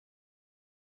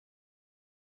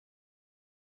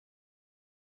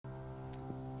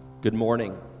Good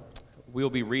morning.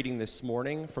 We'll be reading this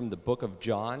morning from the book of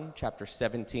John, chapter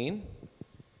 17,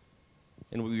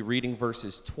 and we'll be reading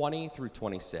verses 20 through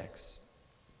 26.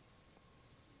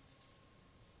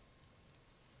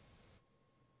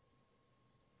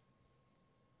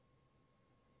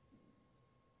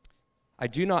 I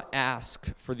do not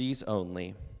ask for these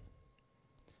only,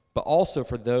 but also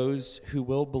for those who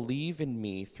will believe in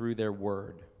me through their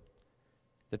word,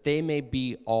 that they may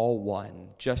be all one,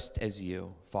 just as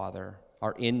you, Father,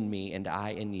 are in me and I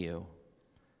in you,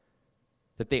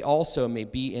 that they also may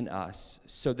be in us,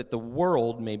 so that the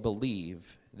world may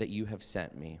believe that you have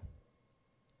sent me.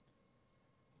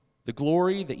 The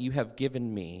glory that you have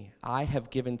given me, I have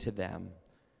given to them,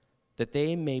 that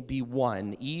they may be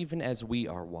one, even as we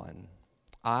are one,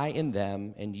 I in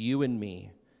them and you in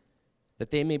me,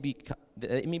 that they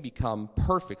may become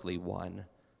perfectly one,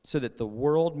 so that the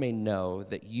world may know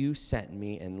that you sent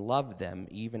me and loved them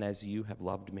even as you have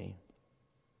loved me.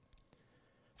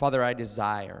 Father, I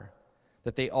desire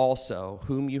that they also,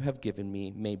 whom you have given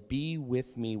me, may be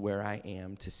with me where I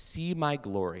am, to see my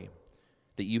glory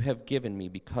that you have given me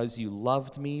because you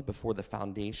loved me before the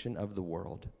foundation of the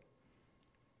world.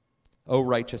 O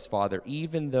righteous Father,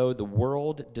 even though the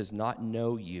world does not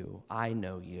know you, I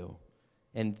know you,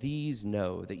 and these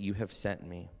know that you have sent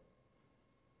me.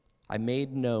 I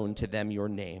made known to them your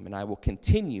name, and I will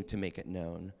continue to make it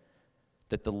known,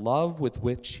 that the love with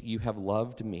which you have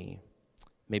loved me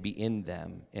may be in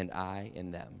them, and I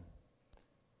in them.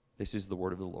 This is the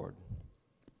word of the Lord.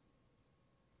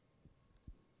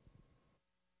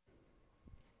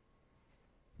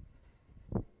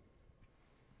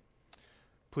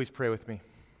 Please pray with me.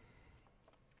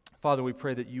 Father, we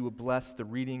pray that you would bless the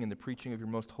reading and the preaching of your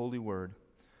most holy word,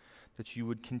 that you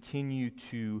would continue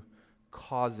to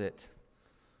cause it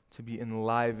to be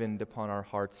enlivened upon our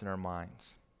hearts and our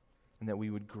minds, and that we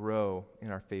would grow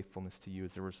in our faithfulness to you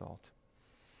as a result.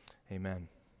 Amen.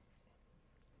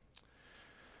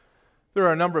 There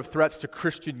are a number of threats to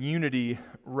Christian unity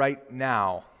right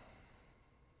now.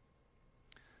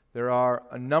 There are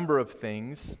a number of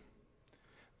things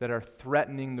that are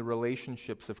threatening the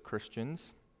relationships of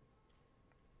Christians,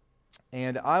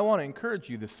 and I want to encourage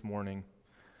you this morning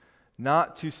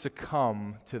not to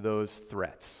succumb to those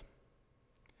threats.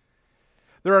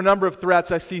 There are a number of threats.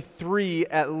 I see three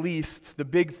at least, the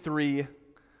big three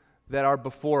that are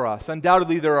before us.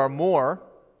 Undoubtedly, there are more.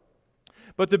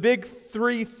 But the big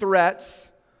three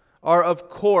threats are, of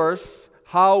course,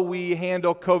 how we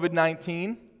handle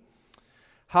COVID-19,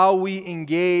 how we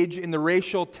engage in the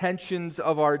racial tensions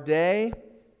of our day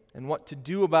and what to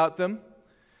do about them,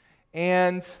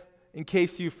 and, in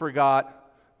case you forgot,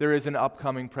 there is an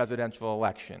upcoming presidential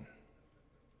election.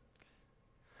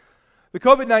 The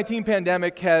COVID-19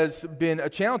 pandemic has been a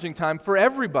challenging time for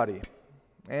everybody,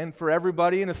 and for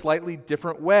everybody in a slightly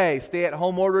different way.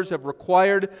 Stay-at-home orders have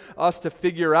required us to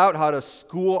figure out how to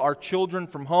school our children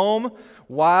from home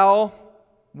while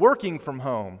working from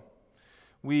home.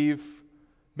 We've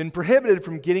been prohibited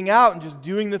from getting out and just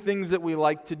doing the things that we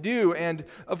like to do. And,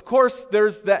 of course,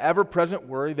 there's the ever-present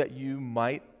worry that you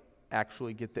might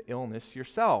actually get the illness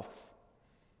yourself.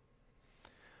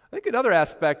 I think another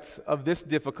aspect of this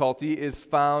difficulty is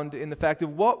found in the fact that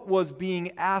what was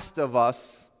being asked of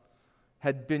us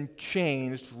had been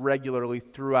changed regularly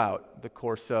throughout the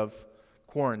course of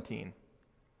quarantine.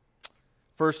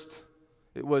 First,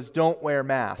 it was don't wear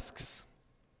masks.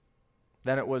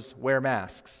 Then it was wear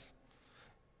masks.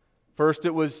 First,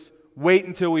 it was wait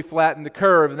until we flatten the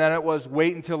curve, and then it was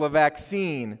wait until a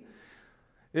vaccine.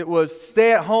 It was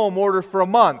stay-at-home order for a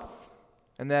month,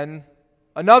 and then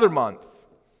another month,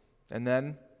 and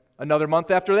then another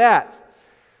month after that.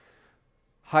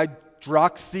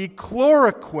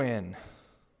 Hydroxychloroquine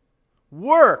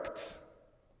worked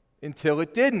until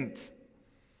it didn't.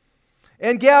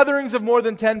 And gatherings of more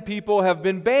than 10 people have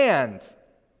been banned,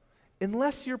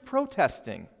 unless you're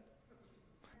protesting.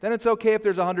 Then it's okay if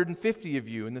there's 150 of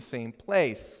you in the same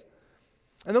place.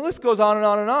 And the list goes on and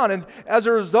on and on. And as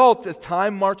a result, as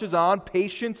time marches on,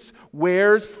 patience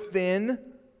wears thin.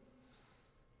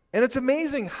 And it's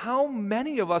amazing how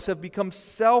many of us have become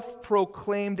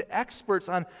self-proclaimed experts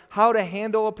on how to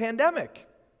handle a pandemic.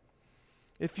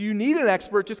 If you need an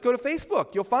expert, just go to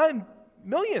Facebook. You'll find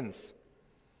millions.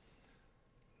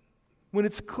 When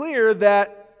it's clear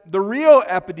that the real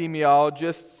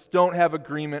epidemiologists don't have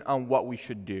agreement on what we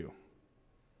should do.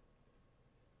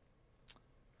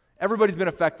 Everybody's been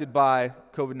affected by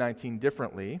COVID-19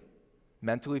 differently,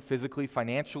 mentally, physically,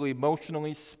 financially,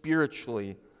 emotionally,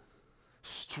 spiritually.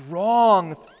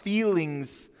 Strong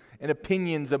feelings and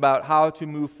opinions about how to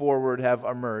move forward have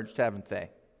emerged, haven't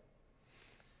they?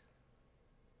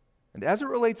 And as it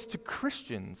relates to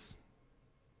Christians,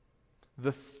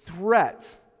 the threat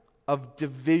of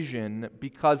division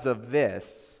because of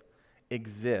this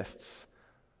exists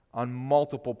on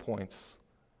multiple points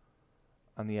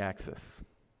on the axis.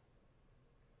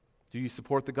 Do you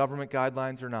support the government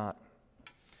guidelines or not?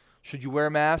 Should you wear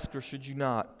a mask or should you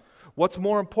not? What's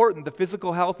more important, the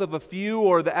physical health of a few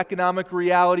or the economic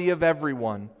reality of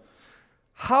everyone?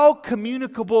 How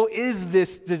communicable is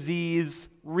this disease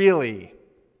really?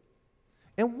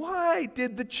 And why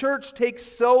did the church take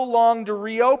so long to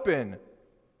reopen?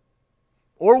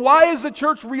 Or why is the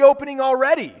church reopening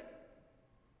already?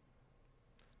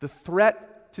 The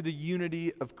threat to the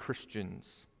unity of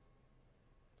Christians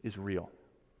is real.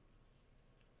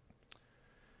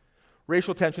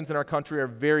 Racial tensions in our country are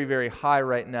very, very high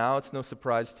right now. It's no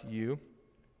surprise to you.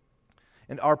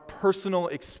 And our personal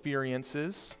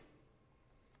experiences,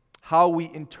 how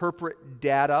we interpret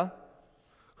data,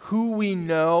 who we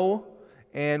know,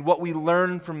 and what we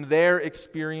learn from their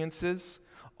experiences,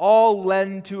 all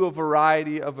lend to a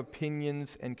variety of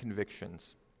opinions and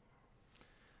convictions.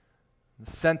 The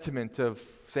sentiment of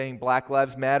saying Black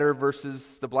Lives Matter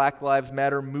versus the Black Lives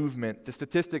Matter movement, the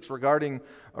statistics regarding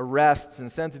arrests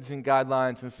and sentencing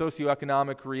guidelines and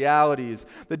socioeconomic realities,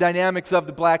 the dynamics of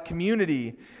the black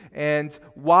community and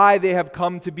why they have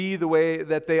come to be the way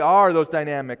that they are, those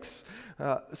dynamics,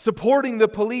 supporting the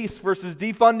police versus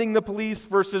defunding the police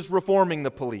versus reforming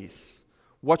the police.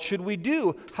 What should we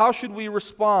do? How should we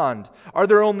respond? Are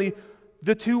there only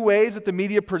the two ways that the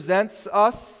media presents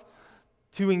us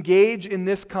to engage in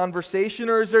this conversation,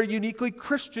 or is there a uniquely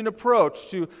Christian approach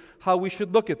to how we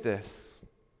should look at this?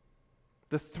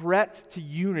 The threat to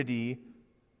unity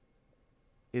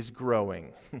is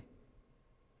growing.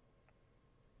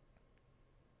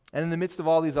 And in the midst of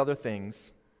all these other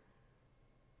things,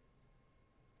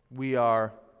 we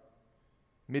are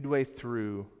midway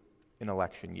through an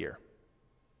election year.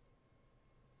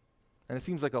 And it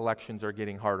seems like elections are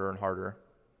getting harder and harder,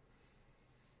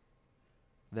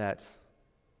 that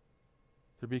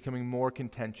they're becoming more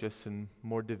contentious and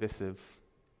more divisive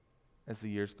as the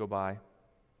years go by.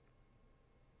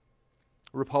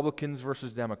 Republicans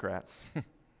versus Democrats.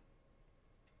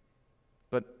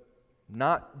 But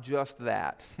not just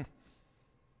that.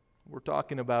 We're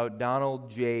talking about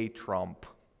Donald J. Trump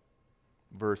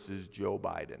versus Joe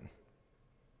Biden.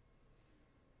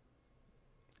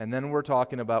 And then we're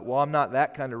talking about, well, I'm not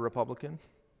that kind of Republican,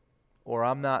 or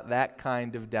I'm not that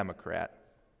kind of Democrat.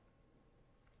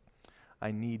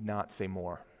 I need not say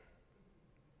more.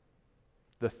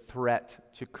 The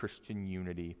threat to Christian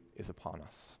unity is upon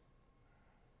us.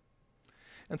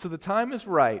 And so the time is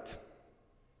right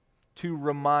to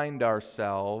remind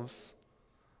ourselves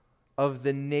of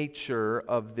the nature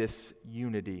of this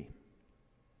unity.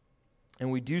 And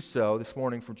we do so this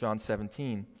morning from John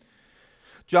 17.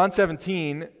 John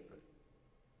 17,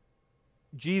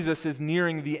 Jesus is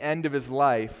nearing the end of his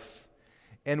life,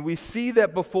 and we see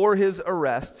that before his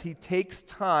arrest, he takes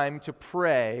time to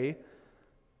pray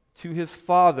to his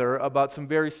Father about some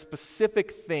very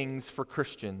specific things for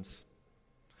Christians.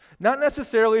 Not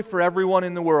necessarily for everyone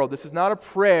in the world. This is not a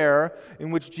prayer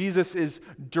in which Jesus is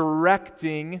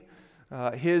directing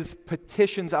his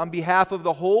petitions on behalf of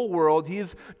the whole world.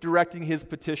 He's directing his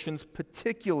petitions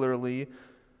particularly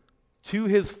to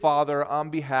his Father on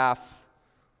behalf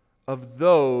of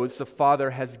those the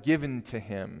Father has given to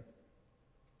him,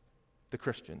 the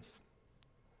Christians.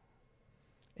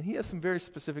 And he has some very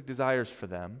specific desires for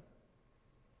them.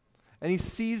 And he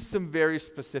sees some very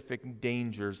specific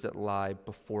dangers that lie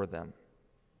before them.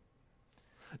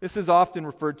 This is often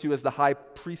referred to as the high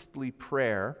priestly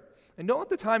prayer. And don't let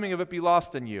the timing of it be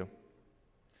lost on you,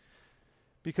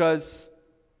 because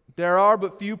there are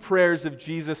but few prayers of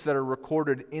Jesus that are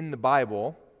recorded in the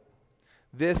Bible.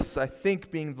 This, I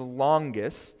think, being the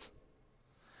longest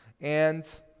and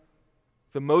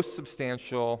the most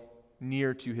substantial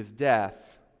near to his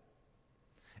death.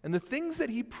 And the things that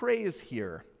he prays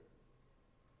here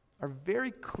are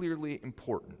very clearly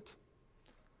important.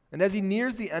 And as he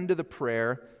nears the end of the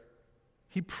prayer,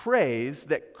 he prays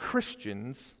that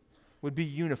Christians would be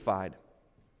unified.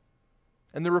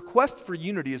 And the request for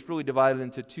unity is really divided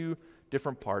into two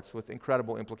different parts with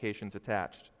incredible implications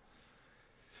attached.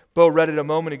 Bo read it a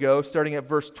moment ago, starting at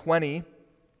verse 20.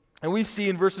 And we see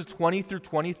in verses 20 through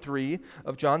 23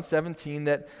 of John 17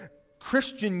 that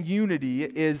Christian unity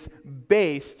is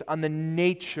based on the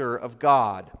nature of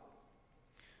God.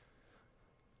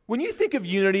 When you think of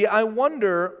unity, I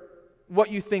wonder what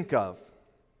you think of.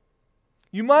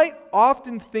 You might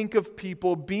often think of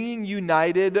people being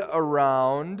united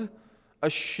around a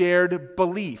shared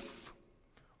belief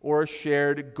or a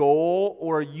shared goal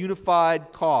or a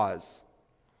unified cause,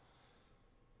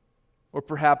 or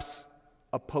perhaps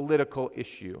a political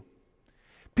issue.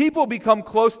 People become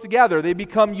close together. They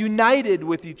become united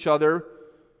with each other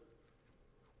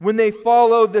when they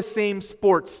follow the same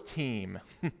sports team.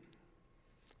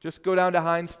 Just go down to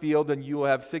Heinz Field and you will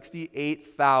have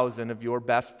 68,000 of your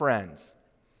best friends,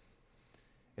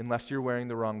 unless you're wearing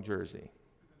the wrong jersey.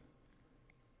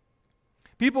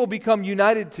 People become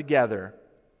united together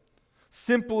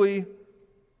simply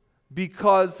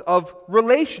because of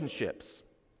relationships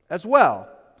as well.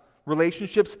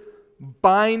 Relationships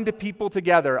bind people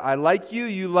together. I like you,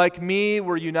 you like me,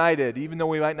 we're united, even though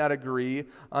we might not agree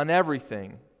on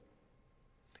everything.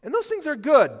 And those things are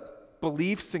good.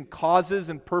 Beliefs and causes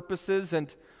and purposes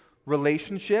and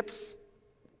relationships.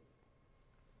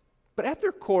 But at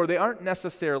their core, they aren't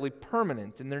necessarily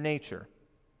permanent in their nature.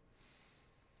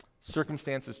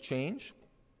 Circumstances change.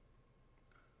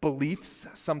 Beliefs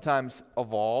sometimes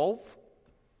evolve.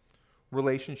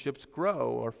 Relationships grow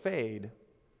or fade.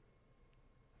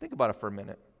 Think about it for a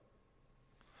minute.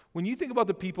 When you think about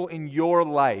the people in your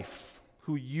life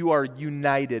who you are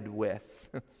united with,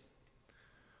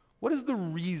 what is the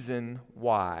reason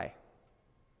why?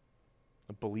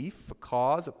 A belief, a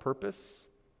cause, a purpose,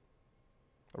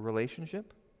 a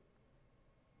relationship?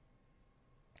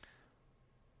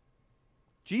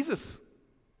 Jesus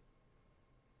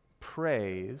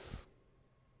prays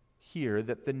here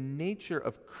that the nature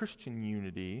of Christian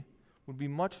unity would be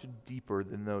much deeper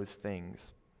than those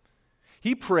things.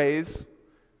 He prays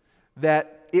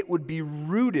that it would be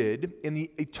rooted in the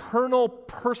eternal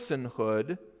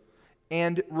personhood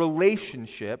and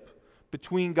relationship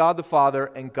between God the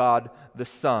Father and God the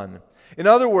Son. In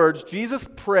other words, Jesus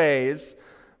prays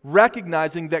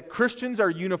recognizing that Christians are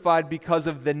unified because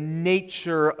of the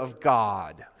nature of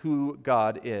God, who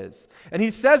God is. And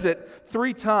he says it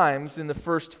 3 times in the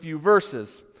first few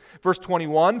verses. Verse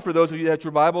 21, for those of you that have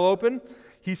your Bible open,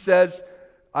 he says,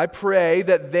 I pray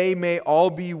that they may all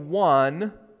be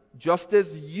one, just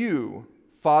as you,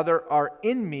 Father, are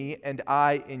in me and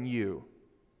I in you.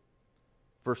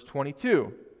 Verse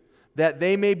 22, that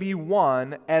they may be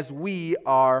one as we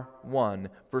are one.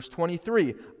 Verse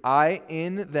 23, I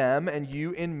in them and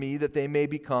you in me, that they may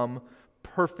become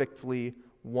perfectly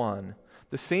one.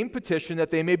 The same petition that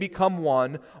they may become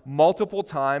one multiple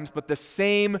times, but the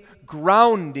same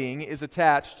grounding is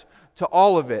attached to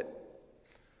all of it.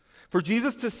 For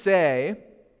Jesus to say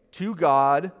to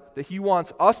God that he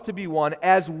wants us to be one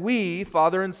as we,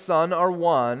 Father and Son, are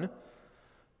one,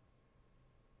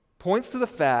 points to the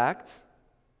fact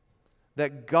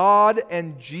that God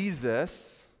and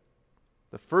Jesus,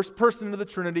 the first person of the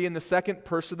Trinity and the second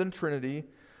person of the Trinity,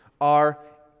 are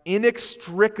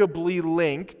inextricably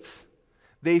linked.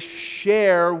 They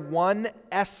share one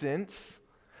essence,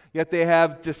 yet they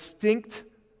have distinct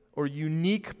or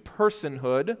unique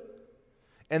personhood.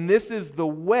 And this is the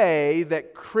way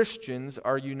that Christians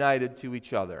are united to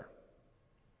each other.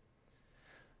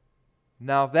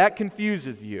 Now, if that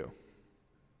confuses you,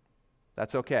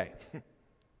 that's okay.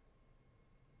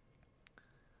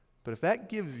 But if that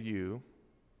gives you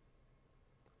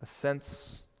a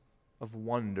sense of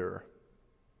wonder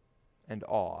and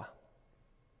awe,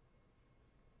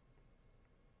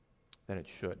 then it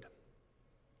should.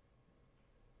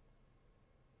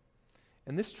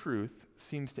 And this truth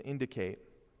seems to indicate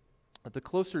that the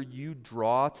closer you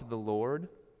draw to the Lord,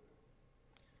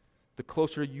 the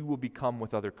closer you will become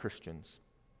with other Christians.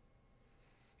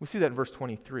 We see that in verse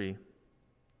 23.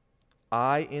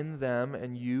 I in them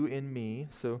and you in me.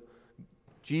 So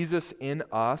Jesus in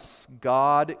us,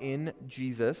 God in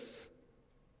Jesus,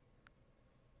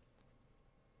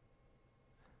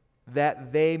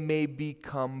 that they may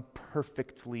become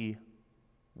perfectly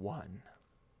one.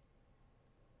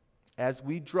 As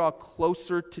we draw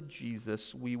closer to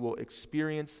Jesus, we will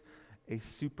experience a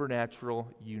supernatural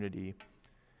unity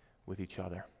with each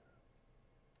other.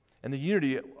 And the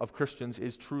unity of Christians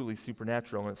is truly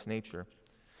supernatural in its nature.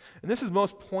 And this is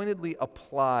most pointedly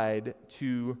applied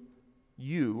to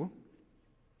you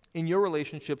in your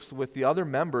relationships with the other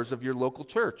members of your local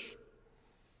church,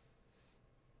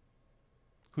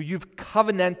 who you've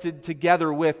covenanted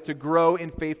together with to grow in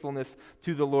faithfulness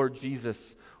to the Lord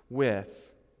Jesus with.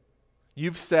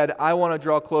 You've said, I want to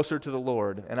draw closer to the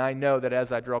Lord, and I know that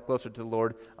as I draw closer to the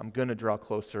Lord, I'm going to draw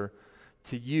closer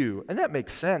to you. And that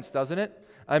makes sense, doesn't it?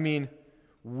 I mean,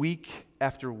 week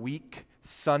after week,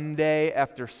 Sunday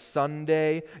after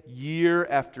Sunday, year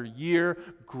after year,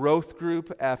 growth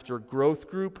group after growth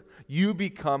group, you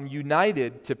become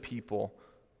united to people.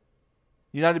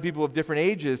 United people of different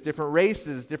ages, different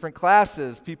races, different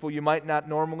classes, people you might not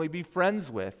normally be friends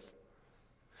with.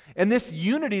 And this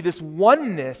unity, this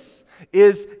oneness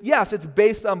is, yes, it's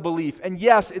based on belief. And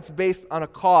yes, it's based on a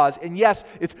cause. And yes,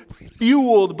 it's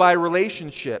fueled by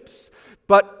relationships.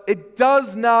 But it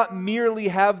does not merely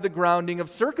have the grounding of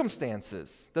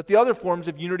circumstances that the other forms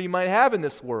of unity might have in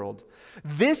this world.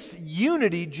 This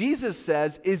unity, Jesus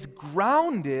says, is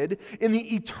grounded in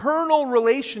the eternal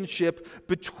relationship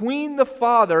between the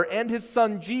Father and His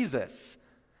Son Jesus.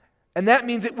 And that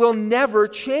means it will never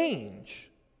change.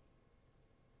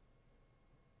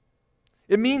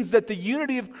 It means that the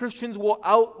unity of Christians will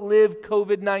outlive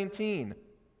COVID-19.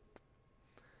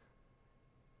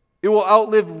 It will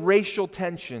outlive racial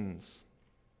tensions,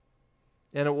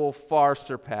 and it will far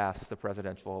surpass the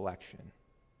presidential election.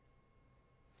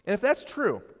 And if that's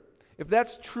true,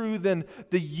 then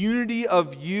the unity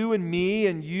of you and me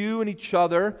and you and each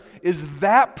other is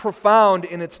that profound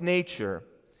in its nature,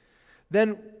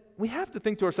 then we have to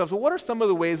think to ourselves, well, what are some of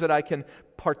the ways that I can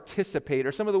participate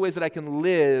or some of the ways that I can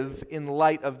live in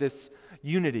light of this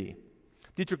unity?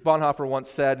 Dietrich Bonhoeffer once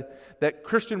said that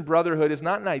Christian brotherhood is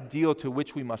not an ideal to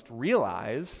which we must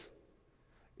realize.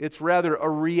 It's rather a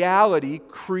reality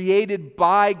created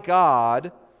by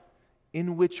God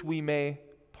in which we may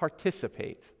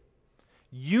participate.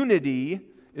 Unity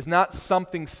is not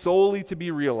something solely to be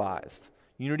realized.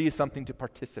 Unity is something to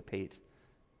participate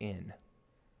in.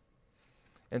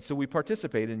 And so we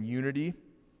participate in unity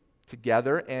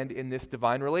together and in this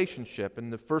divine relationship.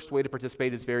 And the first way to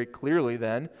participate is very clearly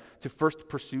then to first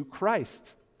pursue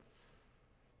Christ.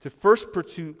 To first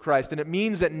pursue Christ. And it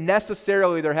means that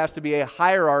necessarily there has to be a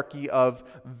hierarchy of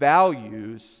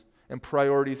values and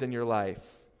priorities in your life.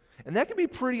 And that can be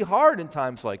pretty hard in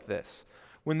times like this,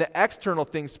 when the external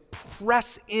things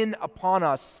press in upon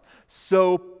us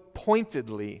so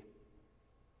pointedly.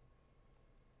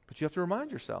 But you have to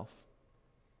remind yourself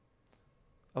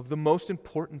of the most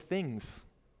important things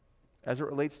as it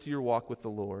relates to your walk with the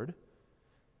Lord,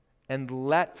 and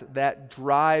let that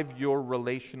drive your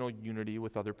relational unity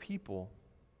with other people.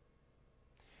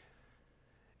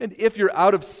 And if you're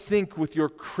out of sync with your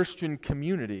Christian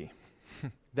community,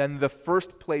 then the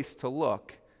first place to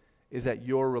look is at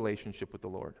your relationship with the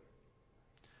Lord.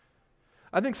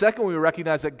 I think secondly, we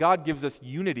recognize that God gives us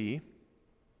unity,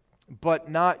 but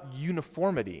not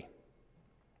uniformity.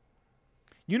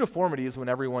 Uniformity is when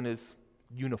everyone is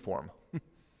uniform,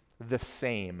 the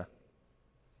same.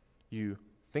 You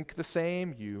think the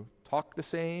same, you talk the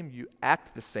same, you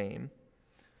act the same.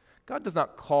 God does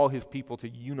not call His people to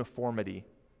uniformity.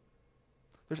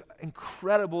 There's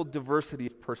incredible diversity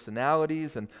of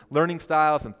personalities and learning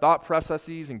styles and thought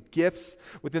processes and gifts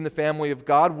within the family of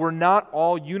God. We're not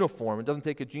all uniform. It doesn't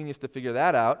take a genius to figure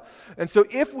that out. And so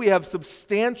if we have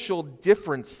substantial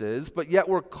differences, but yet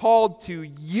we're called to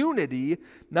unity,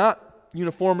 not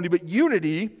uniformity, but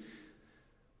unity,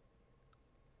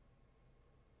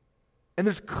 and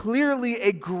there's clearly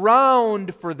a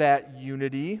ground for that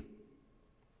unity,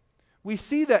 we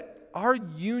see that our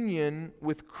union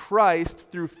with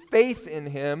Christ through faith in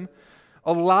Him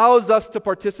allows us to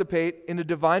participate in a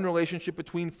divine relationship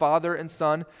between Father and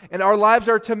Son, and our lives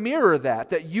are to mirror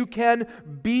that you can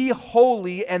be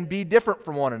holy and be different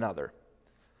from one another,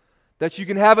 that you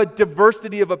can have a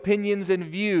diversity of opinions and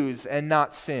views and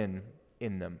not sin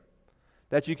in them,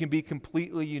 that you can be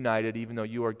completely united even though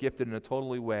you are gifted in a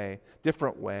totally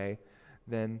different way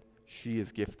than she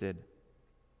is gifted.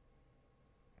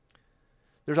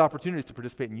 There's opportunities to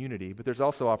participate in unity, but there's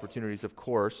also opportunities, of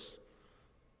course,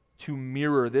 to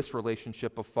mirror this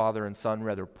relationship of father and son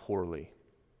rather poorly.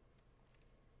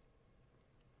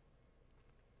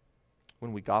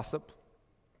 When we gossip,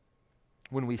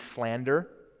 when we slander,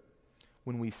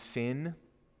 when we sin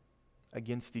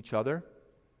against each other.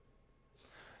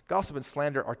 Gossip and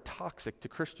slander are toxic to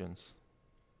Christians.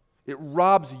 It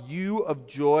robs you of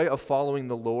joy of following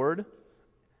the Lord,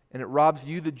 and it robs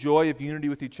you the joy of unity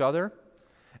with each other.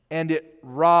 And it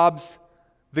robs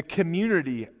the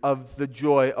community of the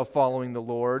joy of following the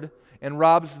Lord and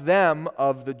robs them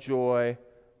of the joy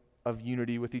of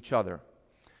unity with each other.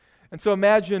 And so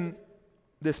imagine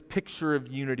this picture of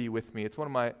unity with me. It's one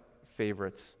of my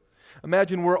favorites.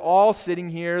 Imagine we're all sitting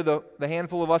here, the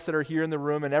handful of us that are here in the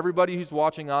room, and everybody who's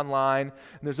watching online,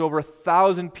 and there's over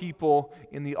 1,000 people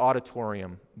in the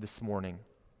auditorium this morning.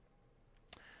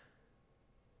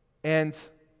 And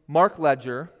Mark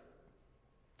Ledger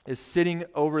is sitting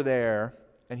over there,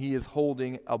 and he is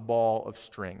holding a ball of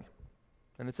string.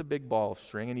 And it's a big ball of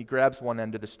string, and he grabs one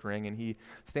end of the string, and he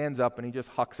stands up, and he just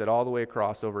hucks it all the way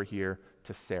across over here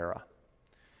to Sarah.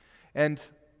 And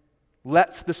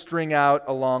lets the string out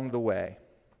along the way.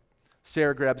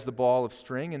 Sarah grabs the ball of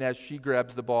string, and as she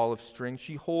grabs the ball of string,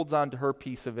 she holds on to her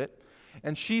piece of it,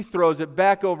 And she throws it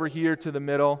back over here to the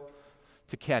middle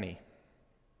to Kenny.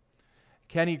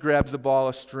 Kenny grabs the ball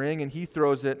of string and he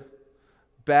throws it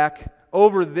back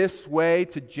over this way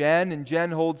to Jen, and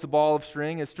Jen holds the ball of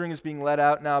string. The string is being let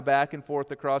out now back and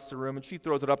forth across the room, and she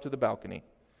throws it up to the balcony,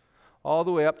 all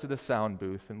the way up to the sound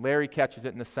booth. And Larry catches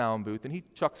it in the sound booth, and he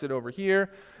chucks it over here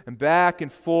and back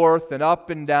and forth and up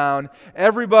and down.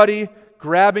 Everybody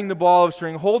grabbing the ball of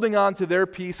string, holding on to their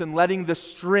piece and letting the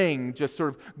string just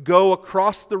sort of go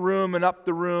across the room and up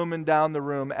the room and down the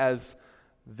room as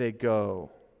they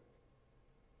go.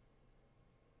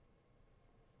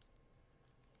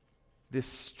 This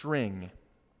string,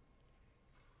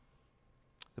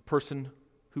 the person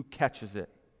who catches it,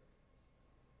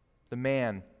 the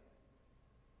man,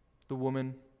 the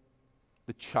woman,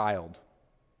 the child,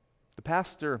 the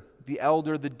pastor, the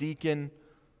elder, the deacon,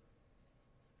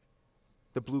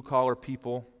 the blue-collar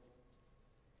people,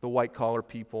 the white-collar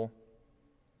people,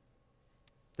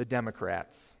 the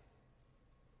Democrats,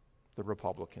 the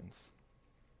Republicans.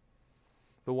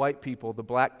 The white people, the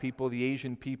black people, the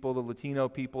Asian people, the Latino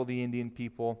people, the Indian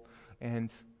people,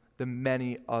 and the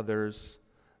many others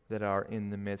that are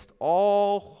in the midst,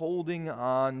 all holding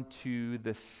on to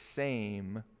the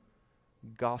same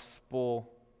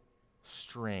gospel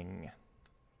string,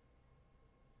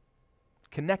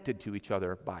 connected to each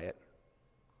other by it.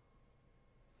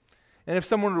 And if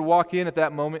someone were to walk in at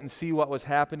that moment and see what was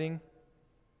happening,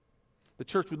 the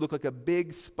church would look like a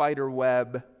big spider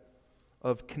web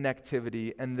of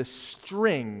connectivity, and the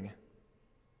string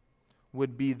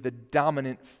would be the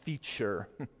dominant feature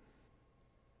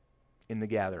in the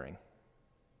gathering.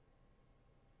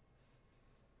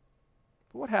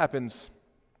 But what happens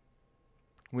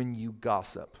when you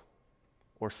gossip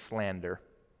or slander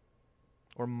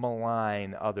or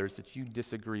malign others that you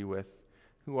disagree with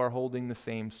who are holding the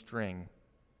same string?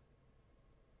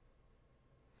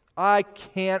 I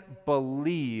can't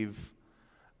believe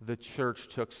the church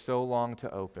took so long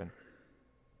to open.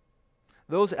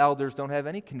 Those elders don't have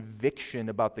any conviction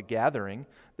about the gathering.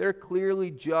 They're clearly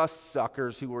just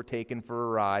suckers who were taken for a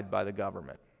ride by the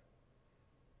government.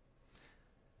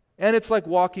 And it's like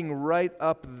walking right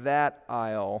up that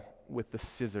aisle with the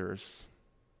scissors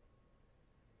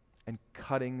and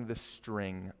cutting the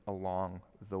string along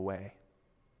the way.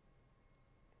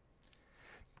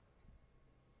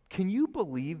 Can you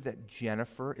believe that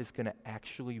Jennifer is going to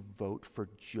actually vote for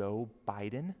Joe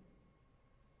Biden?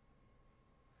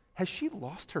 Has she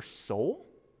lost her soul?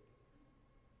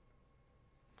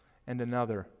 And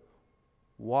another,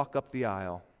 walk up the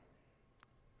aisle,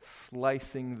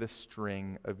 slicing the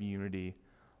string of unity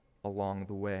along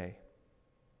the way.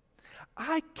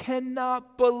 I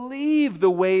cannot believe the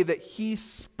way that he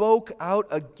spoke out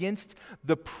against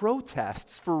the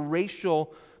protests for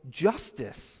racial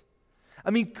justice. I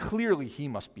mean, clearly he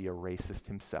must be a racist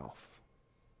himself.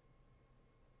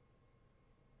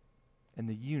 And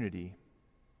the unity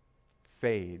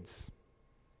fades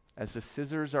as the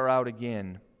scissors are out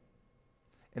again,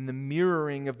 and the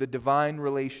mirroring of the divine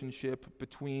relationship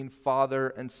between Father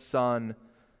and Son,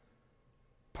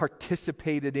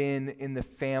 participated in the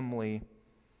family,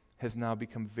 has now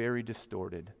become very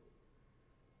distorted.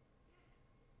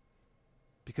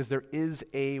 Because there is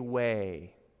a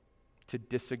way to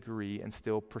disagree and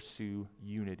still pursue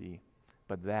unity,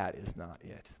 but that is not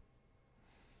it.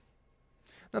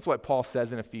 That's what Paul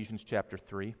says in Ephesians chapter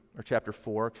 4,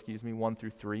 1 through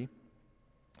 3.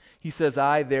 He says,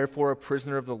 I, therefore, a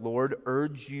prisoner of the Lord,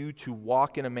 urge you to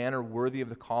walk in a manner worthy of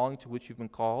the calling to which you've been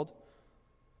called.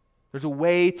 There's a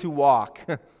way to walk.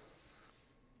 With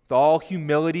all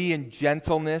humility and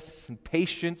gentleness and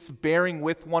patience, bearing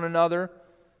with one another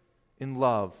in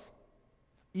love,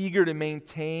 eager to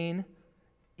maintain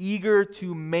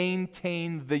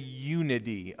the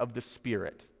unity of the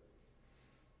Spirit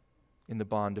in the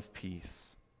bond of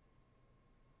peace.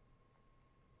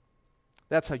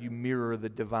 That's how you mirror the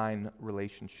divine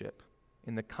relationship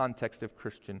in the context of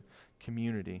Christian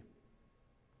community.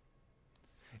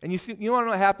 And you want to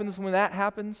know what happens when that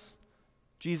happens?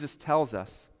 Jesus tells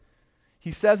us.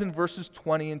 He says in verses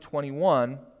 20 and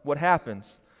 21 what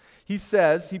happens.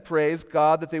 He prays,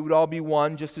 God, that they would all be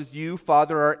one, just as you,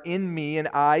 Father, are in me and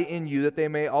I in you, that they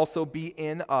may also be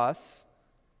in us,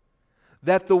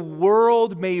 that the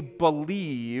world may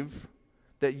believe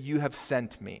that you have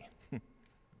sent me.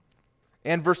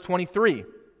 And verse 23,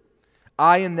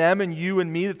 I in them and you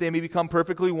in me, that they may become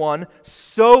perfectly one,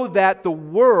 so that the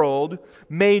world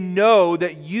may know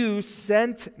that you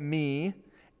sent me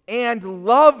and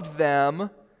loved them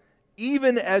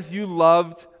even as you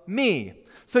loved me.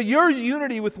 So your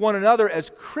unity with one another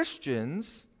as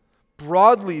Christians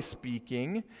broadly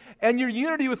speaking, and your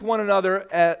unity with one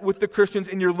another, with the Christians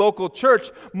in your local church,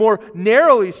 more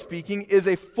narrowly speaking, is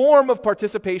a form of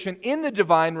participation in the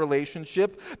divine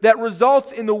relationship that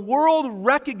results in the world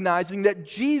recognizing that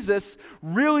Jesus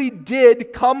really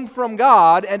did come from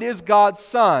God and is God's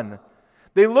Son.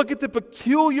 They look at the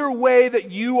peculiar way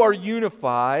that you are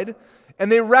unified,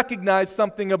 and they recognize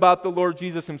something about the Lord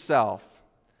Jesus himself.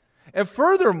 And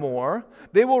furthermore,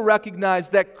 they will recognize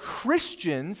that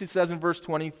Christians, he says in verse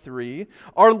 23,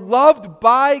 are loved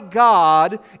by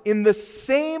God in the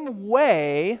same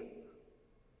way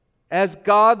as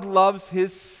God loves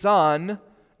his Son,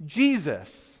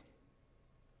 Jesus.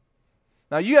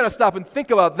 Now you got to stop and think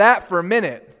about that for a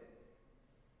minute.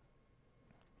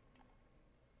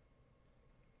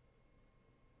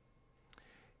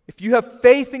 If you have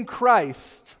faith in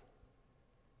Christ,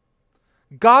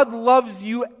 God loves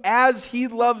you as he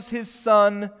loves his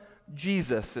Son,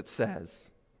 Jesus, it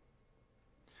says.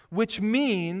 Which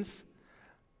means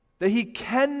that he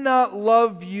cannot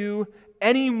love you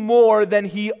any more than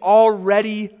he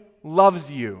already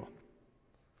loves you,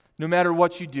 no matter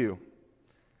what you do.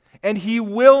 And he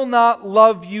will not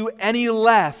love you any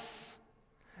less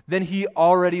than he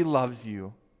already loves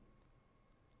you,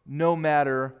 no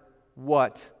matter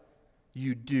what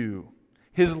you do.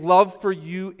 His love for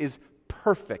you is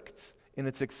perfect in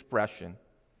its expression.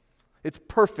 It's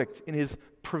perfect in his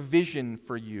provision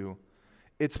for you.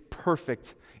 It's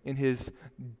perfect in his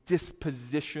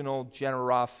dispositional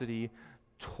generosity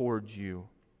towards you.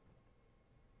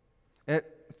 And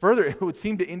further, it would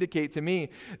seem to indicate to me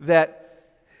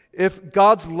that if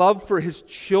God's love for his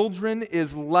children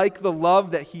is like the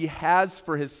love that he has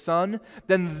for his Son,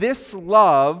 then this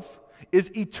love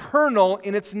is eternal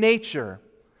in its nature.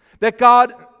 That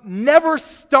God never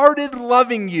started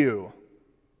loving you.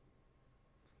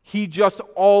 He just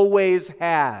always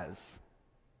has.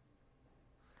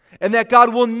 And that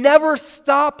God will never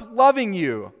stop loving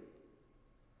you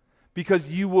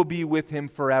because you will be with him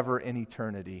forever in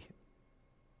eternity.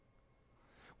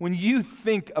 When you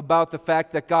think about the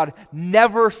fact that God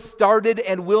never started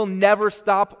and will never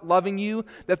stop loving you,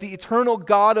 that the eternal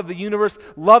God of the universe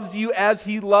loves you as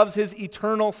he loves his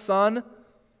eternal Son,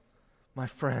 my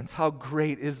friends, how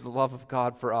great is the love of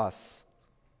God for us?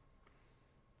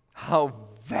 How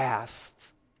vast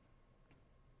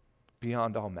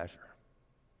beyond all measure.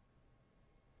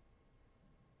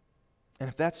 And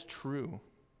if that's true,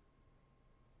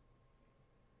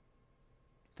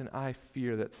 then I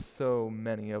fear that so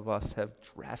many of us have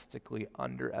drastically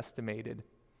underestimated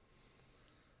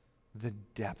the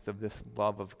depth of this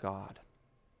love of God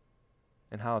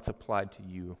and how it's applied to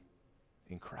you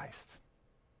in Christ.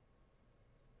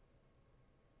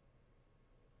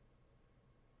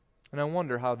 And I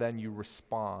wonder how then you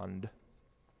respond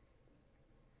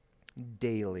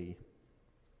daily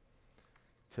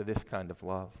to this kind of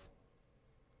love.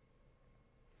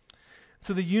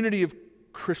 So the unity of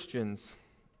Christians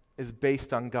is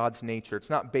based on God's nature. It's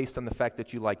not based on the fact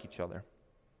that you like each other.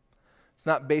 It's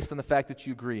not based on the fact that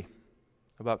you agree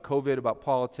about COVID, about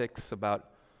politics, about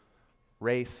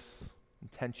race and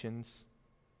tensions.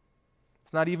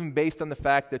 It's not even based on the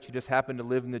fact that you just happen to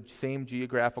live in the same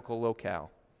geographical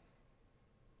locale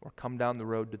or come down the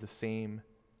road to the same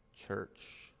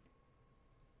church.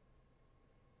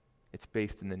 It's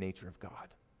based in the nature of God.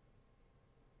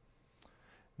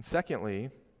 And secondly,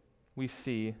 we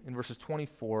see in verses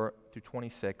 24 through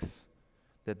 26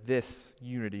 that this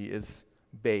unity is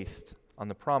based on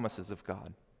the promises of God.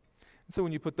 And so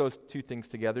when you put those two things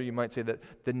together, you might say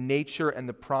that the nature and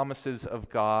the promises of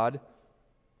God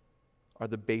are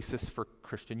the basis for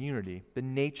Christian unity. The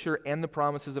nature and the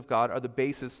promises of God are the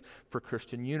basis for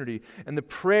Christian unity. And the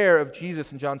prayer of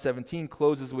Jesus in John 17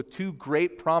 closes with two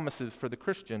great promises for the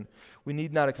Christian. We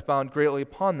need not expound greatly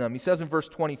upon them. He says in verse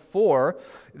 24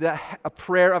 that a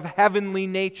prayer of heavenly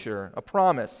nature, a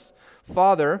promise.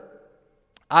 Father,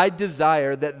 I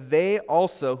desire that they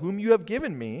also, whom you have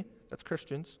given me, that's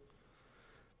Christians,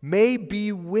 may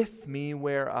be with me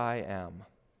where I am,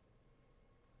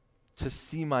 to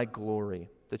see my glory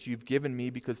that you've given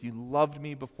me because you loved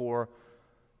me before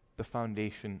the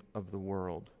foundation of the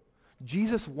world.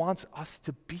 Jesus wants us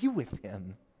to be with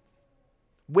him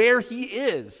where he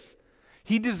is.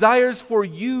 He desires for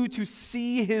you to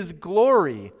see his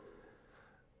glory.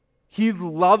 He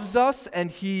loves us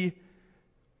and he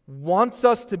wants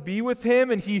us to be with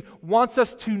him, and he wants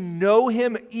us to know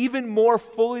him even more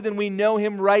fully than we know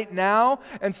him right now.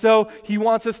 And so he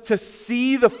wants us to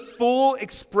see the full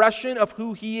expression of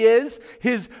who he is,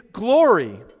 his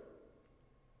glory,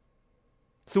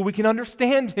 so we can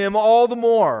understand him all the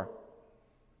more.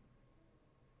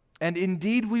 And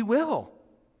indeed we will.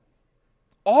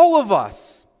 All of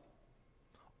us.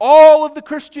 All of the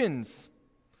Christians.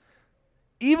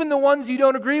 Even the ones you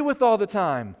don't agree with all the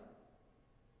time.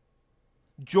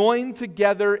 Joined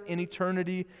together in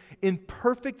eternity in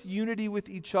perfect unity with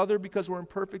each other because we're in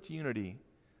perfect unity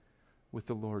with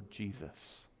the Lord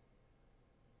Jesus.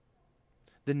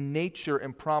 The nature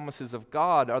and promises of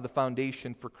God are the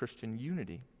foundation for Christian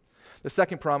unity. The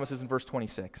second promise is in verse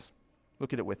 26.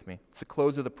 Look at it with me. It's the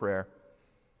close of the prayer.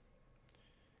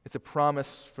 It's a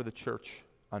promise for the church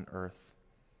on earth.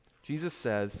 Jesus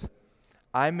says,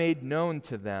 I made known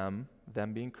to them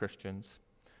being Christians,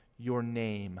 your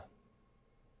name,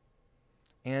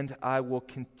 and I will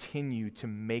continue to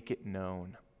make it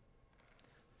known,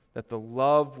 that the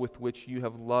love with which you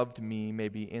have loved me may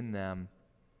be in them,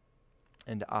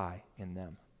 and I in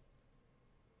them.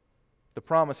 The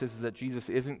promise is that Jesus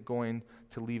isn't going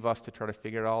to leave us to try to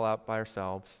figure it all out by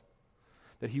ourselves,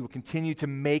 that he will continue to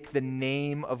make the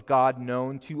name of God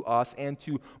known to us and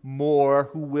to more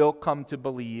who will come to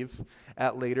believe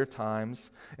at later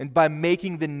times. And by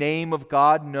making the name of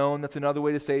God known, that's another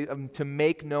way to say to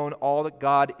make known all that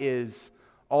God is,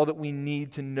 all that we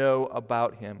need to know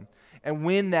about him. And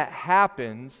when that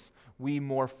happens, we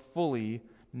more fully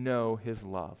know his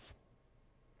love.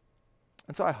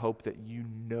 And so I hope that you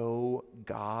know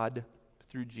God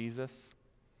through Jesus.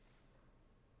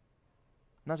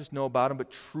 Not just know about him, but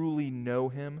truly know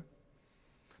him.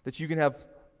 That you can have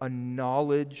a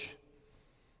knowledge,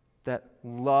 that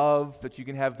love, that you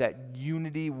can have that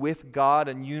unity with God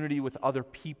and unity with other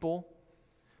people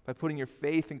by putting your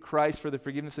faith in Christ for the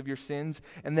forgiveness of your sins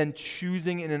and then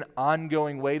choosing in an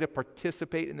ongoing way to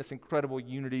participate in this incredible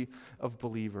unity of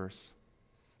believers.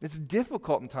 It's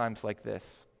difficult in times like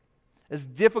this. It's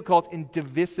difficult in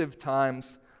divisive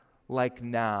times like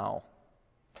now.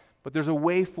 But there's a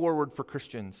way forward for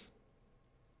Christians.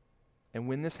 And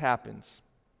when this happens,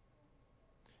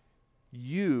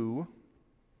 you,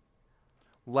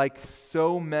 like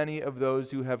so many of those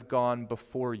who have gone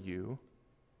before you,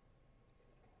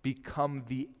 become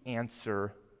the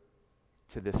answer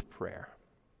to this prayer.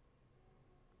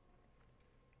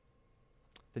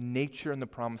 The nature and the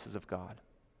promises of God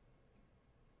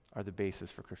are the basis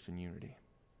for Christian unity.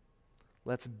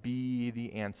 Let's be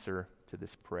the answer to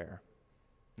this prayer.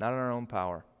 Not in our own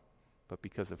power, but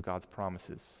because of God's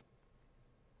promises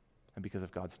and because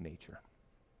of God's nature.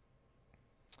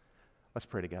 Let's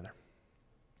pray together.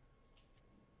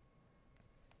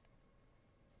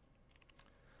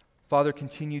 Father,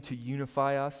 continue to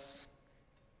unify us,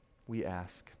 we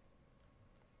ask.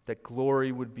 That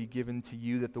glory would be given to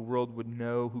you, that the world would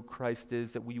know who Christ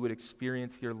is, that we would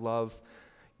experience your love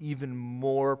even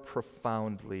more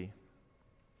profoundly.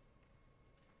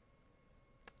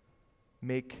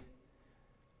 Make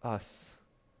us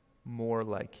more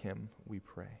like him, we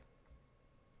pray.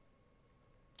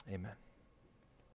 Amen.